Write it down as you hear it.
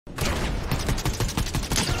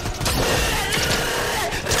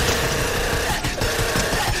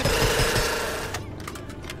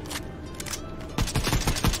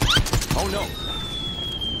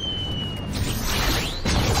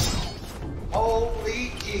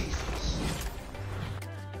Holy Jesus.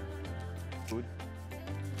 Good.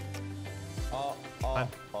 Oh.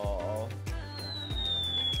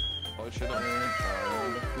 Hold shit on.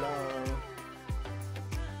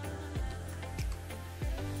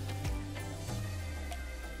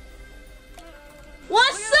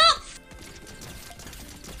 What's up?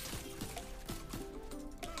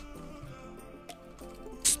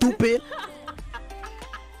 Stupid.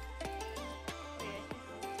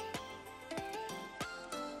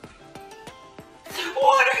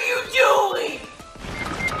 What are you doing?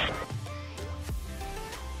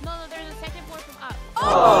 No, there's a second floor from up.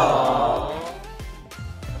 Oh.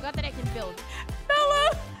 Forgot that I can build.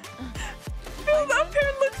 Bella! Build up here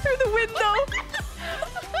and look through the window.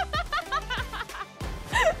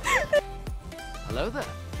 Hello there.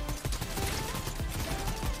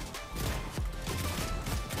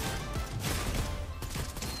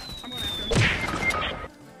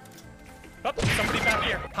 Oh, somebody back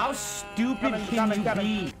here. How stupid can you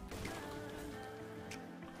be?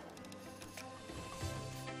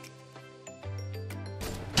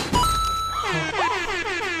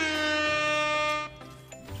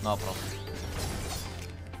 No problem.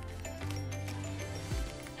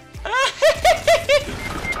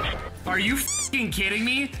 Are you f***ing kidding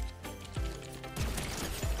me?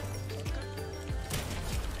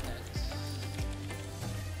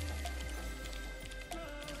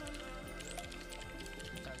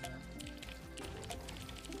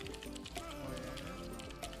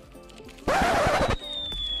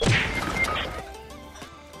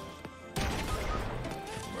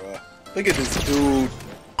 Look at this dude.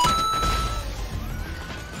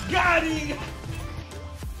 Got him!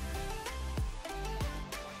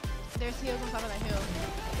 There's heels on top of that hill.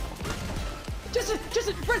 Just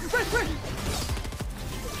Fred!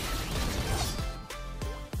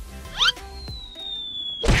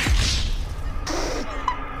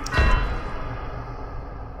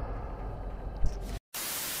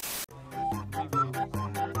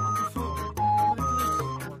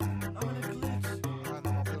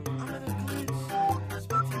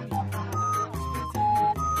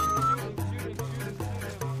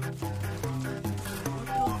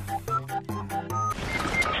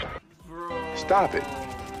 Stop it.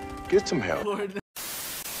 Get some help.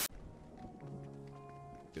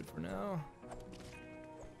 Good for now.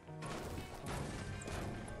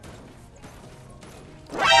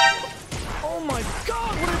 Oh my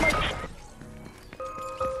god, what am I?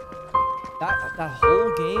 That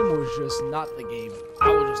whole game was just not the game. I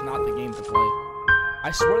was just not the game to play.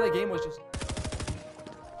 I swear that game was just.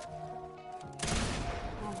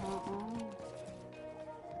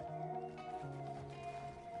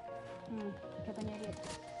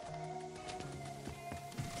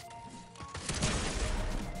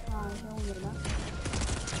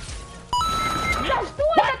 Да что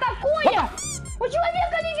это такое? У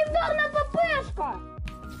человека легендарная ППшка!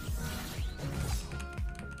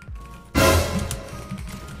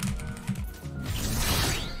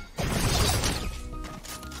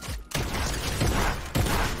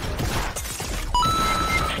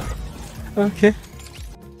 Окей.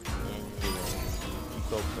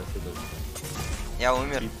 Я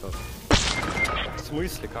умер. В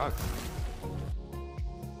смысле, как?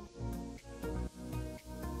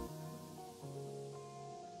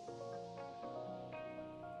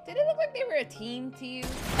 Did it look like they were a team to you?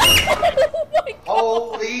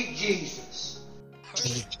 Oh Holy Jesus.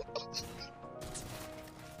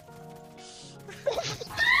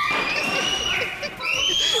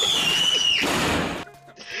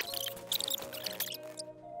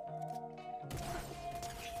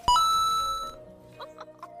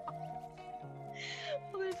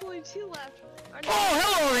 Well, there's only two left. Oh,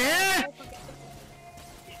 hello there!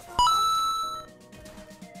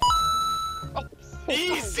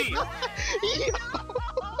 Easy!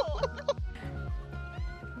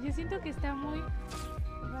 Yo siento que está muy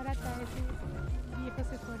barata. Esos viejos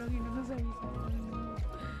se fueron y no nos avisaron.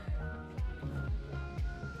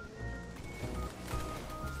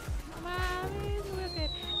 Mames, no voy a hacer.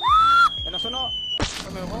 En la zona.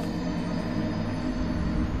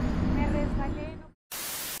 Me resbalé.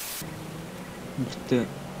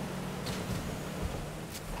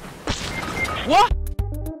 What?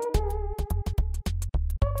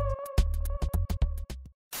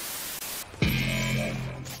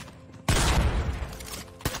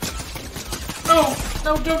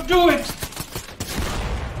 No, don't do it!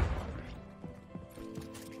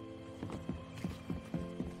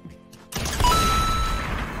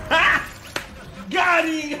 Ha! Got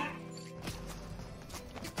him!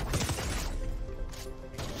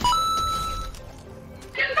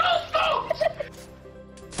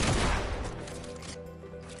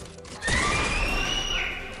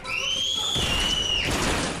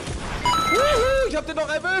 ich hab den doch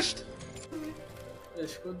erwischt!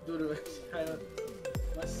 Esse ficou duro, velho. Caiu.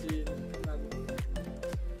 Vacilo, nada.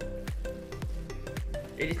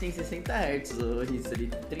 Ele tem 60 Hz, o Risso, ele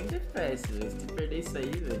tem 30 FPS, velho. Se perder isso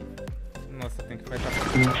aí, velho. Nossa, tem que ficar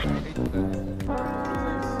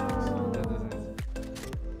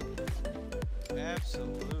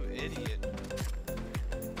Absolute idiot.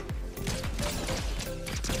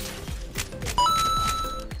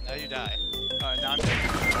 Now you die. Now I'm dead.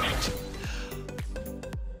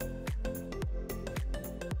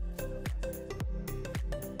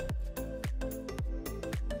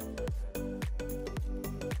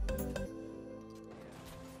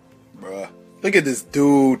 Bruh. Look at this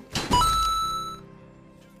dude.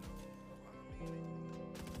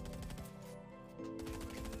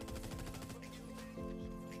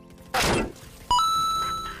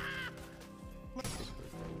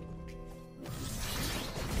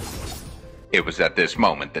 It was at this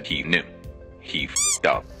moment that he knew. He f***ed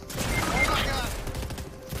up. Oh my god!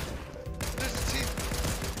 There's a team!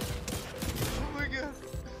 Oh my god!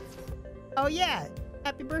 Oh yeah!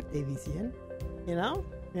 Happy birthday, VCN. You know?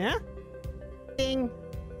 Yeah? Ding!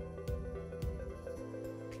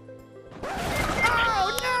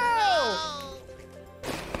 Oh no!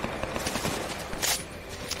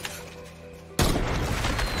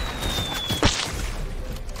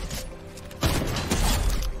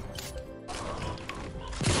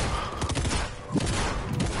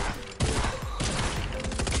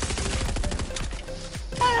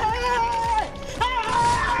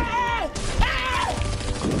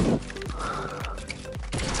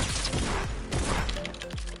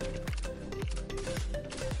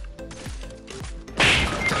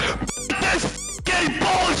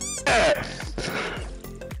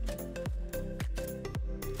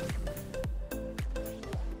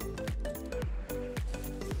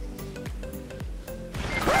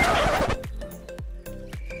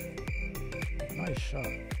 Nice shot.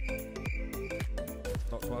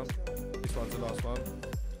 Last one. This one's the last one.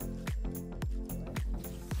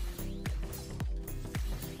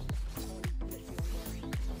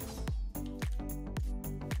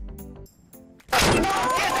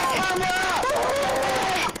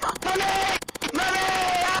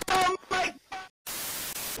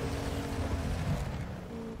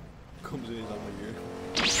 Comes in his under you.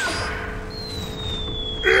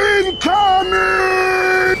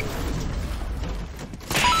 Incoming!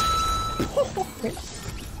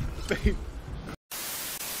 Babe.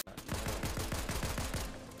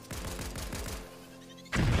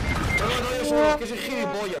 Que esse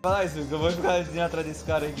gilipollas. Vai lá, Zuko, eu vou ficar atrás desse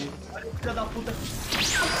cara aqui. Filha da puta.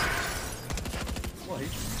 Morri.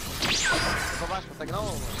 Só baixo, consegue não?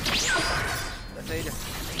 Dessa ilha.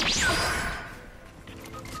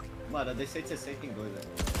 Mano, eu dei 160 em 2, velho.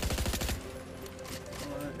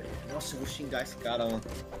 Nossa, eu vou xingar esse cara, mano.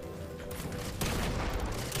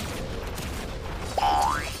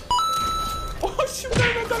 Oxi, o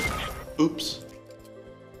cara vai dar. Oops.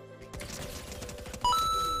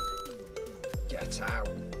 Get out.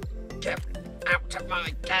 Get out of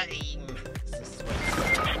my game.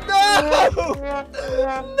 No!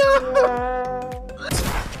 No!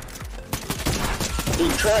 He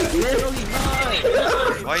tried really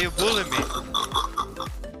hard. Why you bullying me?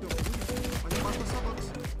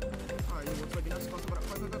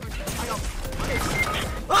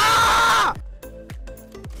 Ah!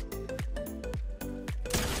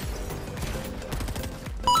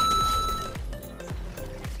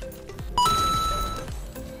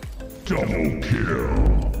 Double kill.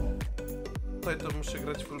 Tutaj to muszę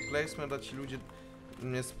grać full placement, a ci ludzie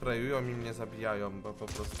mnie sprayują i mnie zabijają, bo po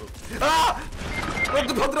prostu... A!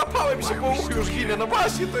 No podrapałem się, bo już ginę, no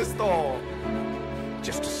właśnie to jest to!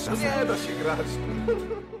 No nie da się grać.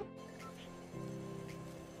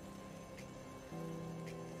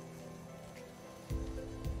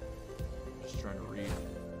 Just trying to read.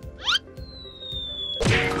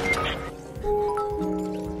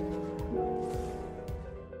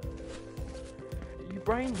 You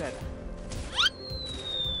brain better.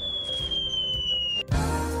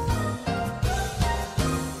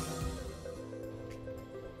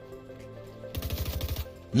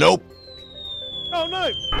 Nope. Oh no!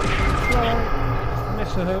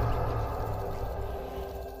 Miss her.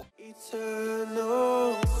 Eternal